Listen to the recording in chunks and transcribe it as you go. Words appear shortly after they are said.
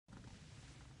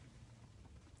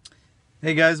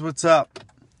Hey guys, what's up?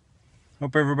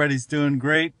 Hope everybody's doing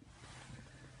great.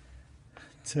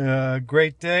 It's a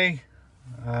great day.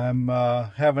 I'm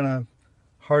having a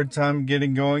hard time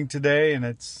getting going today, and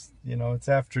it's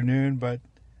afternoon, but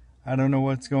I don't know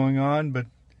what's going on, but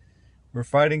we're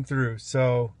fighting through.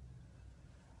 So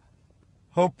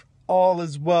hope all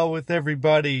is well with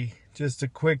everybody. Just a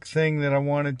quick thing that I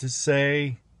wanted to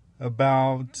say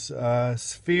about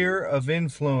sphere of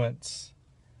influence.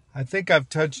 I think I've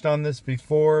touched on this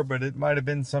before, but it might have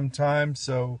been some time,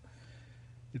 so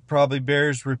it probably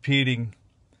bears repeating.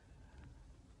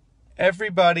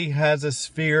 Everybody has a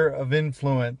sphere of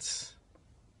influence.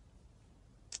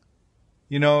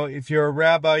 You know, if you're a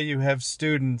rabbi, you have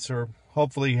students, or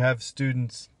hopefully you have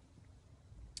students.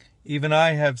 Even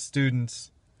I have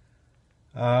students,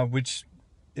 which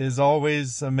is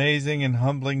always amazing and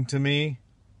humbling to me.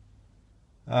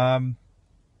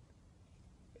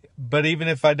 But even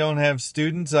if I don't have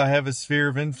students, I have a sphere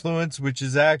of influence, which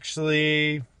is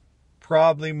actually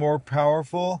probably more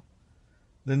powerful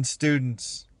than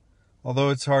students,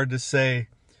 although it's hard to say.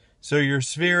 So your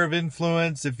sphere of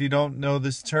influence, if you don't know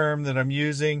this term that I'm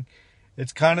using,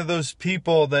 it's kind of those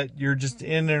people that you're just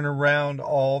in and around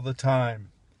all the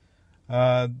time.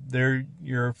 They're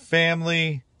your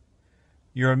family,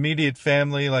 your immediate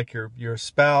family, like your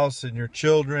spouse and your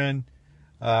children.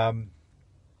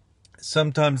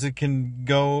 Sometimes it can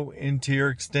go into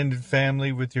your extended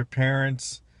family with your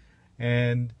parents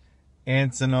and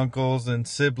aunts and uncles and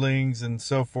siblings and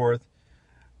so forth.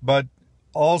 But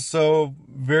also,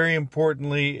 very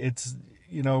importantly, it's,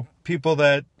 people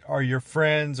that are your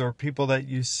friends or people that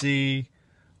you see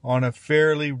on a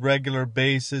fairly regular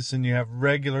basis and you have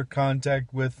regular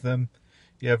contact with them.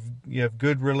 You have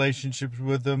good relationships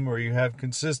with them, or you have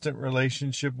consistent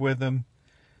relationship with them.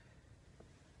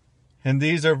 And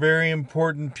these are very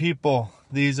important people.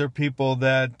 These are people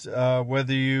that,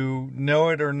 whether you know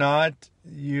it or not,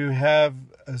 you have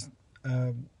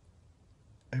a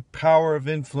power of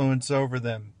influence over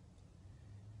them.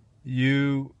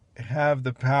 You have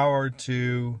the power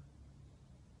to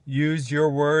use your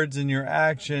words and your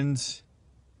actions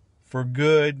for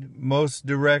good most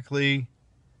directly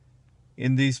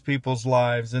in these people's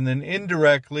lives. And then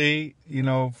indirectly,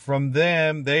 from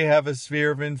them, they have a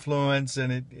sphere of influence,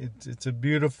 and it's a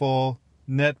beautiful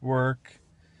network,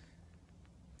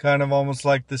 kind of almost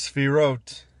like the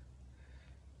Sphirot.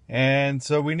 And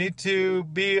so we need to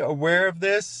be aware of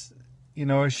this.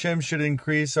 Hashem should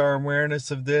increase our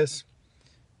awareness of this,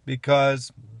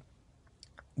 because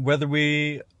whether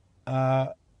we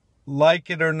like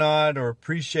it or not, or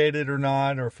appreciate it or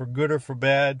not, or for good or for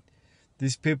bad,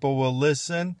 these people will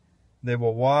listen, they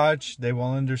will watch, they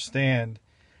will understand.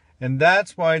 And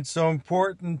that's why it's so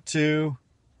important to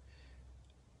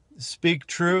speak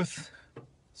truth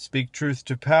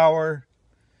to power,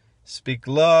 speak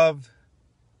love,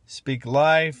 speak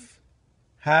life,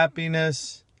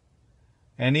 happiness.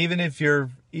 And even if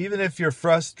you're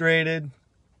frustrated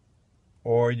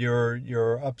or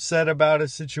you're upset about a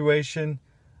situation,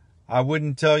 I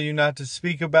wouldn't tell you not to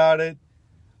speak about it.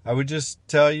 I would just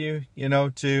tell you,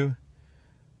 to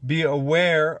be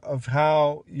aware of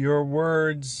how your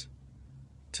words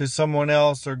to someone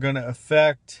else are going to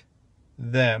affect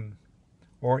them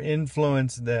or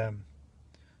influence them.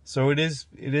 So it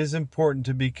is important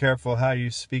to be careful how you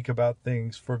speak about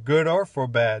things, for good or for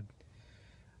bad.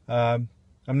 I'm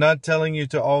not telling you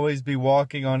to always be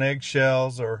walking on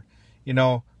eggshells, or,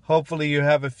 hopefully you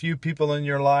have a few people in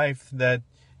your life that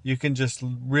you can just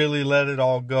really let it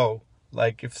all go.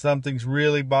 Like if something's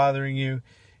really bothering you,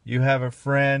 you have a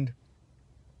friend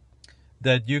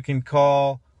that you can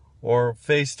call or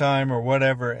FaceTime or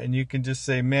whatever, and you can just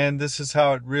say, man, this is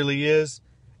how it really is.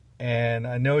 And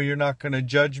I know you're not going to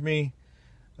judge me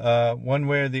one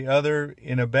way or the other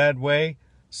in a bad way.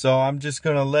 So I'm just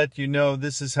going to let you know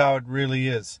this is how it really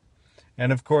is.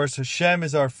 And of course, Hashem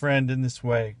is our friend in this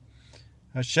way.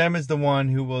 Hashem is the one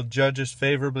who will judge us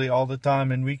favorably all the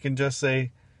time. And we can just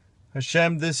say,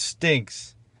 Hashem, this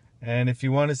stinks. And if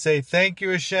you want to say, thank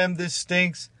you, Hashem, this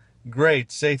stinks,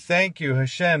 great. Say, thank you,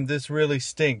 Hashem, this really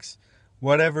stinks.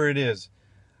 Whatever it is.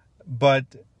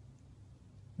 But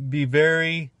be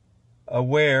very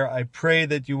aware. I pray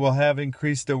that you will have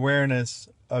increased awareness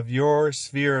of your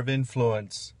sphere of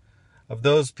influence, of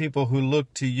those people who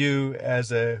look to you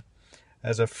as a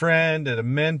friend, as a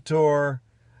mentor,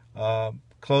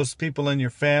 close people in your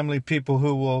family, people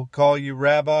who will call you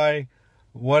rabbi,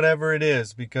 whatever it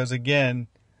is, because again,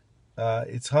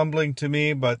 it's humbling to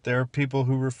me, but there are people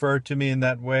who refer to me in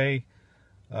that way,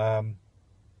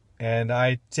 and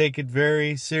I take it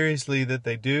very seriously that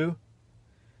they do.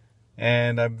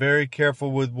 and I'm very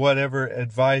careful with whatever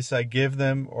advice I give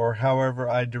them or however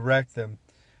I direct them.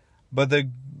 But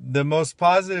the most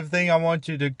positive thing I want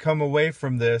you to come away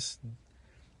from this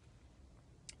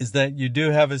is that you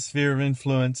do have a sphere of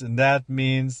influence, and that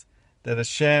means that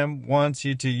Hashem wants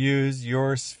you to use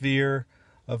your sphere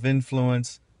of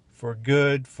influence for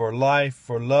good, for life,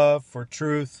 for love, for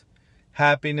truth,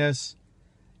 happiness,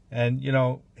 and,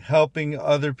 helping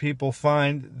other people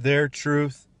find their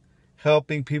truth,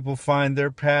 helping people find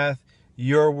their path.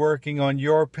 You're working on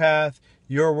your path.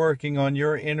 You're working on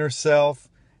your inner self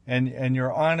and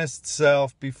your honest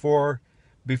self before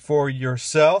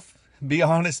yourself. Be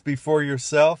honest before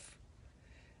yourself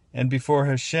and before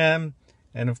Hashem,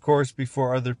 and of course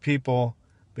before other people.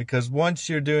 Because once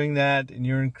you're doing that and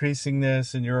you're increasing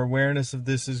this and your awareness of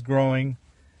this is growing,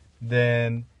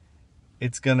 then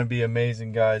it's going to be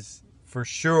amazing, guys. For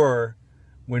sure,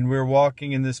 when we're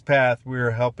walking in this path,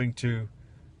 we're helping to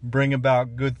bring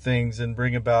about good things and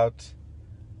bring about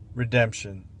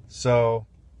redemption. So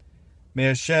may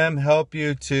Hashem help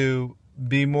you to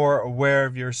be more aware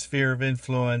of your sphere of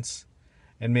influence,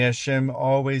 and may Hashem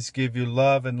always give you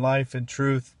love and life and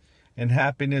truth and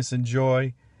happiness and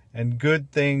joy and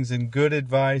good things and good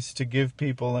advice to give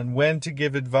people, and when to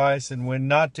give advice and when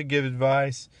not to give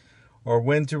advice, or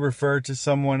when to refer to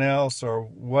someone else, or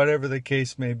whatever the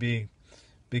case may be.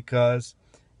 Because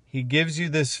He gives you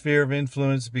this sphere of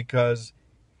influence because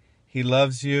He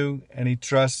loves you and He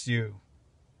trusts you.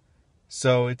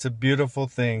 So it's a beautiful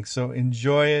thing. So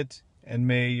enjoy it, and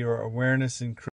may your awareness increase.